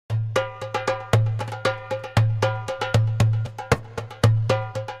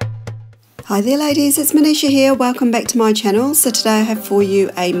Hi there ladies, it's Manisha here, welcome back to my channel. So today I have for you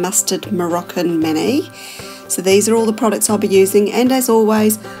a mustard Moroccan mini. So these are all the products I'll be using, and as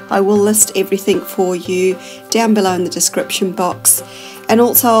always I will list everything for you down below in the description box, and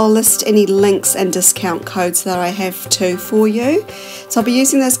also I'll list any links and discount codes that I have too for you. So I'll be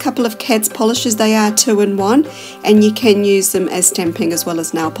using those couple of CADS polishes. They are 2-in-1 and you can use them as stamping as well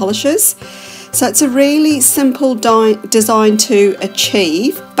as nail polishes. So it's a really simple design to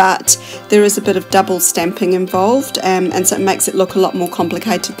achieve, but there is a bit of double stamping involved, and so it makes it look a lot more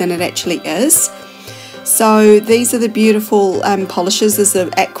complicated than it actually is. So these are the beautiful polishes. There's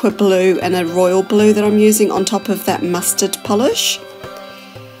an aqua blue and a royal blue that I'm using on top of that mustard polish.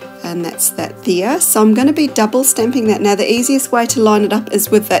 And that's that there. So I'm going to be double stamping that. Now the easiest way to line it up is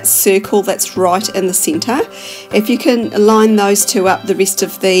with that circle that's right in the center. If you can line those two up, the rest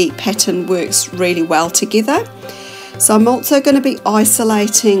of the pattern works really well together. So I'm also going to be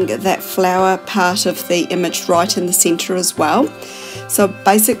isolating that flower part of the image right in the center as well. So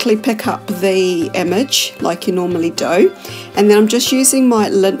basically pick up the image like you normally do, and then I'm just using my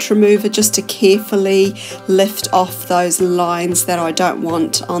lint remover just to carefully lift off those lines that I don't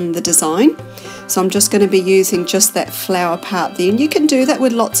want on the design. So I'm just going to be using just that flower part there, and you can do that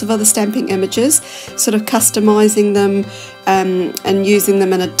with lots of other stamping images, sort of customizing them and using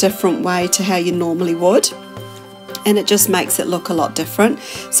them in a different way to how you normally would. And it just makes it look a lot different.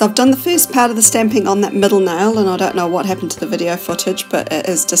 So I've done the first part of the stamping on that middle nail, and I don't know what happened to the video footage, but it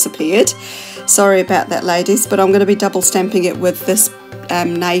has disappeared. Sorry about that ladies, but I'm going to be double stamping it with this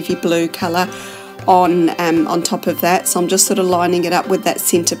navy blue colour on top of that. So I'm just sort of lining it up with that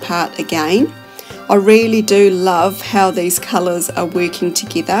centre part again. I really do love how these colours are working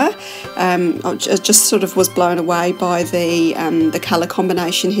together. I just sort of was blown away by the colour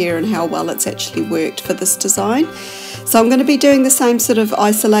combination here and how well it's actually worked for this design. So I'm going to be doing the same sort of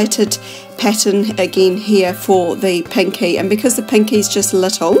isolated pattern again here for the pinky, and because the pinky is just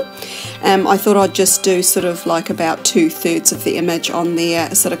little, I thought I'd just do sort of like about 2/3 of the image on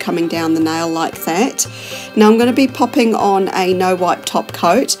there, sort of coming down the nail like that. Now I'm going to be popping on a no wipe top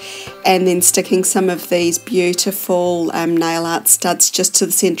coat and then sticking some of these beautiful nail art studs just to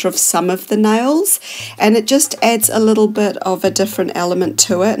the centre of some of the nails, and it just adds a little bit of a different element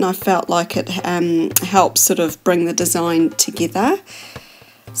to it, and I felt like it helps sort of bring the design together.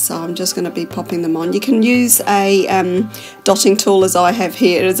 So I'm just going to be popping them on. You can use a dotting tool as I have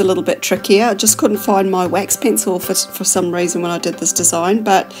here. It is a little bit trickier. I just couldn't find my wax pencil for some reason when I did this design,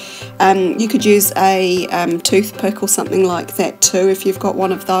 but you could use a toothpick or something like that too if you've got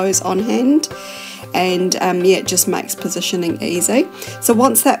one of those on hand. And yeah, it just makes positioning easy. So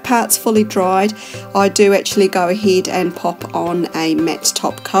once that part's fully dried, I do actually go ahead and pop on a matte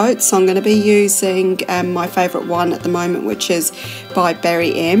top coat. So I'm going to be using my favourite one at the moment, which is by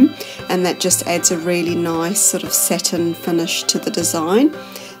Barry M, and that just adds a really nice sort of satin finish to the design.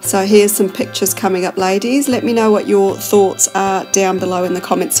 So here's some pictures coming up ladies. Let me know what your thoughts are down below in the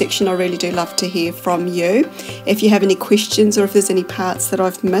comment section. I really do love to hear from you. If you have any questions or if there's any parts that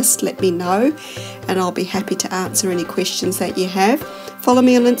I've missed, let me know and I'll be happy to answer any questions that you have. Follow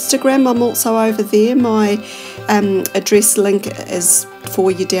me on Instagram, I'm also over there. My address link is for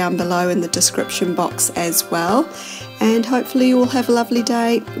you down below in the description box as well. And hopefully you will have a lovely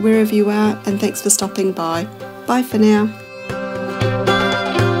day wherever you are, and thanks for stopping by. Bye for now.